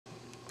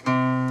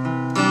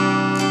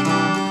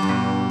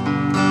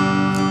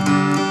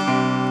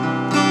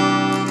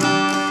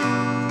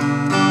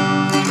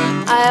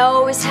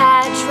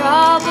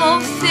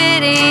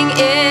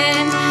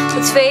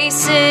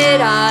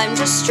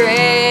just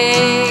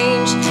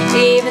strange.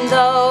 Even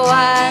though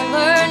I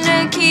learned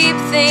to keep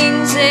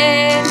things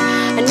in,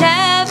 I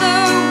never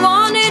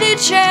wanted to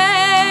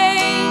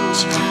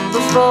change.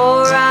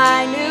 Before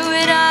I knew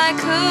it, I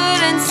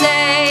couldn't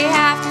say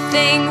half the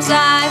things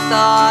I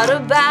thought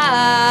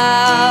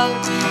about.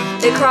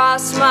 They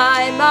crossed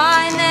my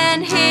mind,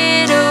 then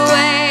hid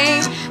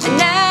away, and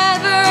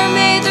never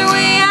made their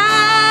way out.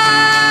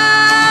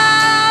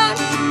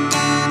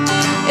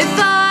 If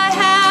I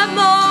have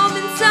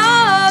moments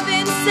of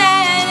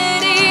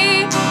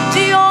insanity,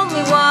 the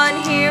only one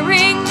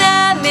hearing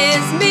them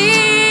is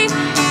me.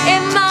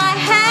 In my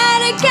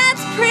head it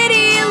gets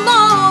pretty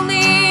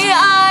lonely.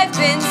 I've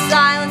been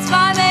silenced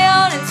by my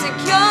own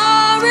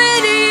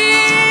insecurity.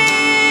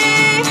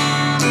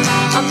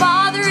 I'm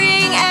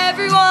bothering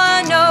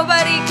everyone,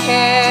 nobody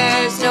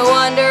cares. No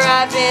wonder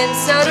I've been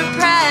so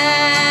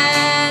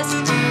depressed.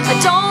 I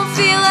don't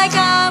feel like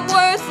I'm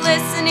worth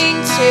listening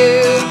to,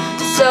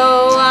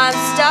 so I'm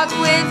stuck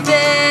with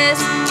this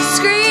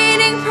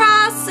screening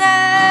process.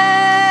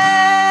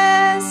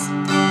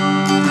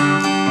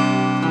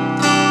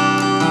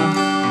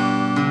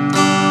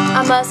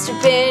 I must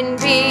have been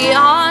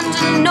beyond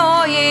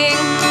annoying,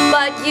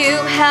 but you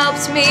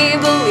helped me,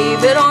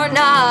 believe it or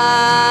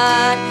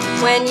not,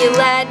 when you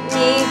let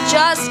me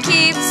just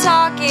keep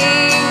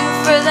talking.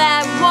 For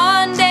that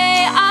one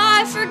day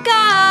I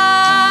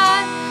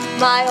forgot.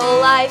 My whole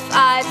life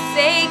I've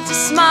faked a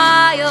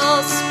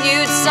smile,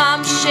 spewed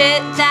some shit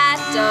that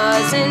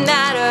doesn't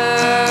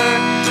matter.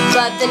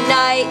 But the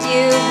night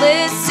you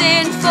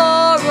listened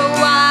for a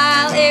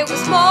while, it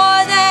was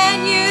more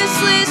than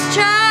useless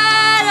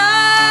chatter.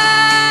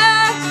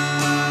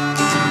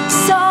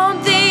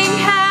 Something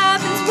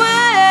happens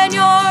when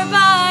you're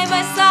by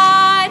my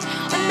side.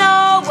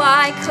 No,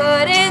 I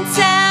couldn't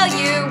tell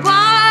you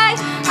why.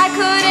 I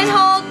couldn't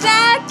hold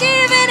back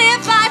even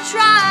if I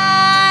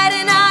tried,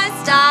 and I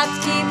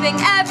stopped keeping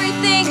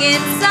everything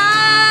inside.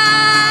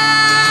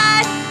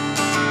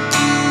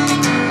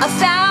 I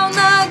found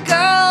the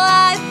girl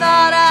I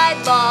thought I'd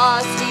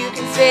lost. You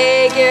can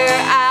figure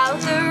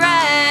out the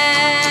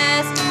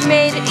rest.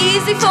 Made it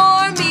easy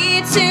for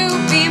me to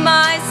be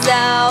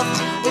myself.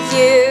 With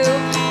you,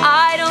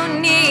 I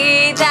don't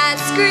need that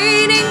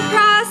screening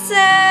process.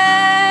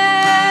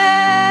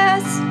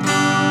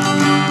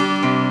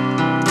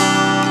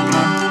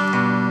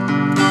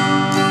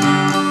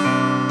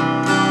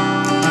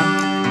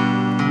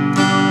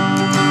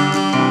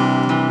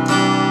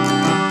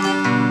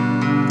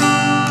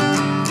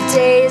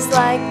 Days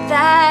like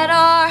that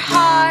are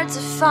hard to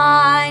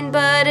find,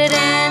 but it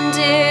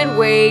ended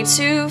way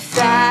too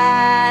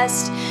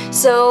fast.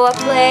 So I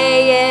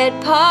play it,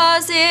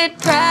 pause it,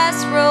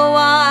 press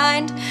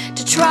rewind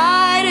to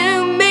try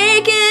to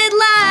make it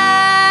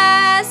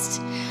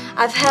last.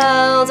 I've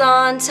held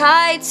on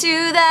tight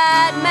to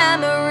that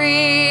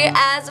memory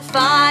as I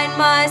find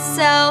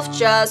myself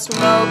just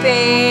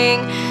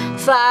moping.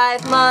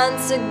 5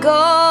 months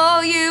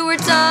ago you were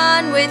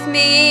done with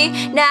me.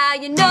 Now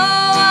you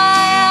know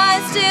why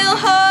I'm still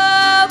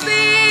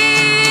hoping.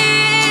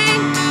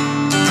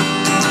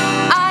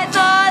 I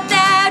thought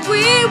that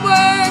we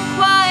were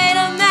quite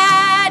a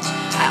match.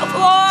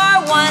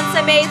 For once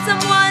I made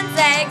someone's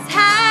eggs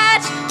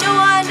hatch. No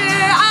wonder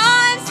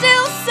I'm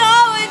still so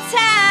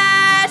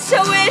attached.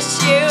 I wish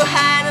you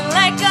hadn't